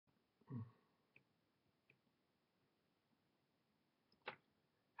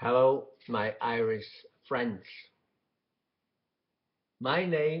Hello, my Irish friends. My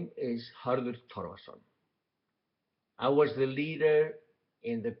name is Hordur Torfason. I was the leader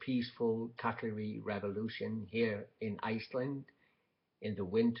in the peaceful Catlery Revolution here in Iceland in the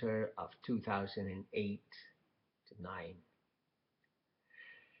winter of 2008 to 9.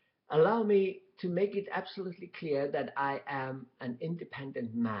 Allow me to make it absolutely clear that I am an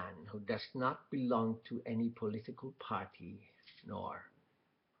independent man who does not belong to any political party nor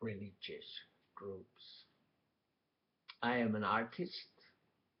religious groups. I am an artist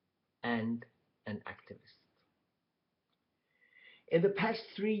and an activist. In the past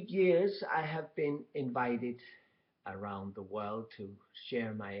 3 years, I have been invited around the world to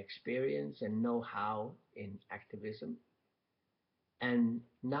share my experience and know-how in activism. And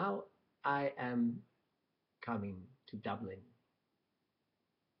now I am coming to Dublin.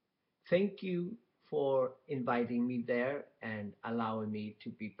 Thank you for inviting me there and allowing me to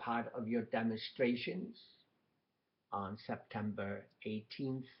be part of your demonstrations on September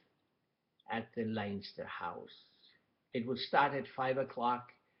 18th at the Leinster House. It will start at 5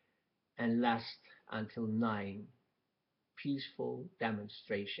 o'clock and last until 9. Peaceful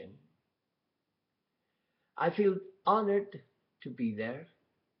demonstration. I feel honored to be there,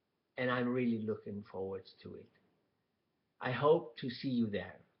 and I'm really looking forward to it. I hope to see you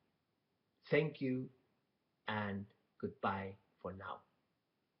there. Thank you, and goodbye for now.